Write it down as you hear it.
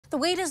The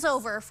wait is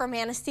over for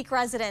Manistique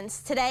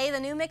residents. Today, the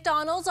new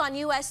McDonald's on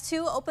US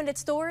 2 opened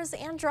its doors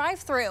and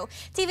drive-thru.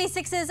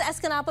 TV6's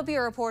Escanaba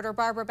Bureau reporter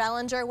Barbara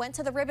Bellinger went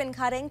to the ribbon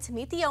cutting to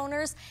meet the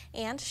owners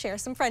and share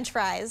some French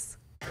fries.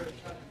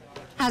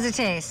 How's it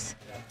taste?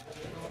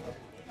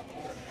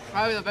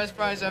 Probably the best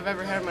fries I've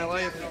ever had in my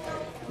life.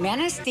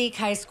 Manistique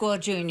High School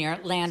junior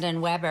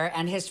Landon Weber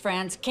and his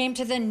friends came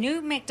to the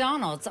new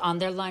McDonald's on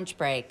their lunch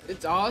break.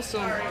 It's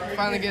awesome.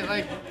 Finally get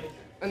like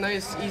a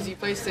nice, easy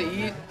place to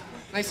eat.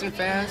 Nice and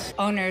fast.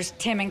 Owners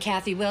Tim and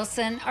Kathy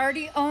Wilson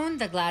already own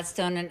the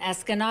Gladstone and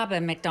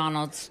Escanaba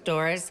McDonald's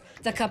stores.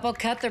 The couple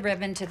cut the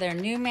ribbon to their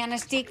new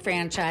Manistique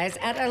franchise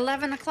at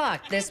 11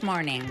 o'clock this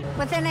morning.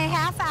 Within a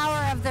half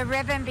hour of the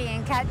ribbon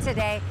being cut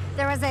today,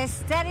 there was a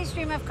steady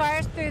stream of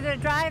cars through the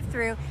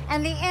drive-thru,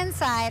 and the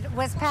inside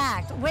was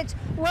packed, which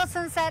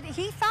Wilson said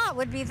he thought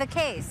would be the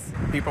case.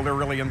 People are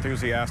really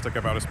enthusiastic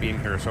about us being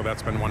here, so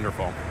that's been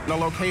wonderful. The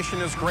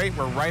location is great.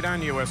 We're right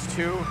on US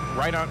 2,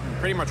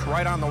 pretty much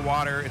right on the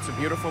water. It's a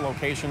beautiful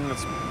location.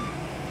 It's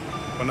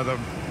one of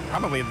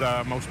probably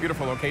the most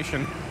beautiful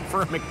location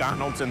for a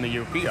McDonald's in the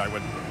UP,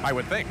 I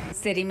would think.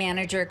 City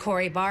Manager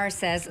Corey Barr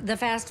says the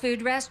fast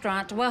food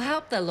restaurant will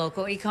help the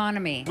local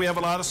economy. We have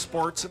a lot of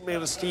sports at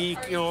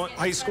Manistique,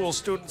 high school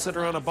students that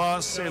are on a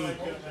bus, and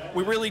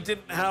we really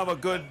didn't have a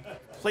good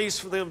place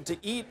for them to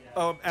eat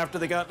after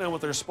they got done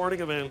with their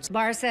sporting events.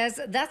 Barr says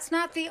that's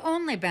not the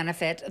only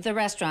benefit the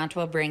restaurant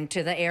will bring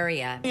to the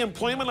area. The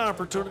employment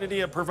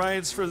opportunity it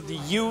provides for the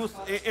youth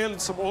and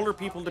some older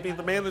people to be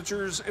the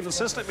managers and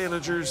assistant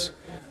managers,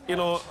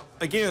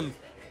 again,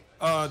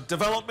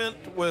 development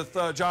with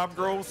job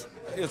growth,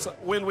 it's a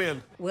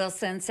win-win.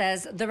 Wilson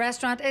says the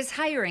restaurant is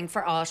hiring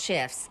for all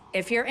shifts.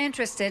 If you're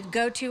interested,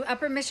 go to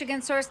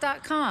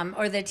uppermichigansource.com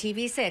or the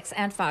TV6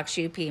 and Fox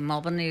UP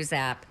mobile news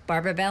app.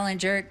 Barbara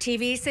Bellinger,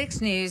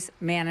 TV6 News,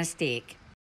 Manistique.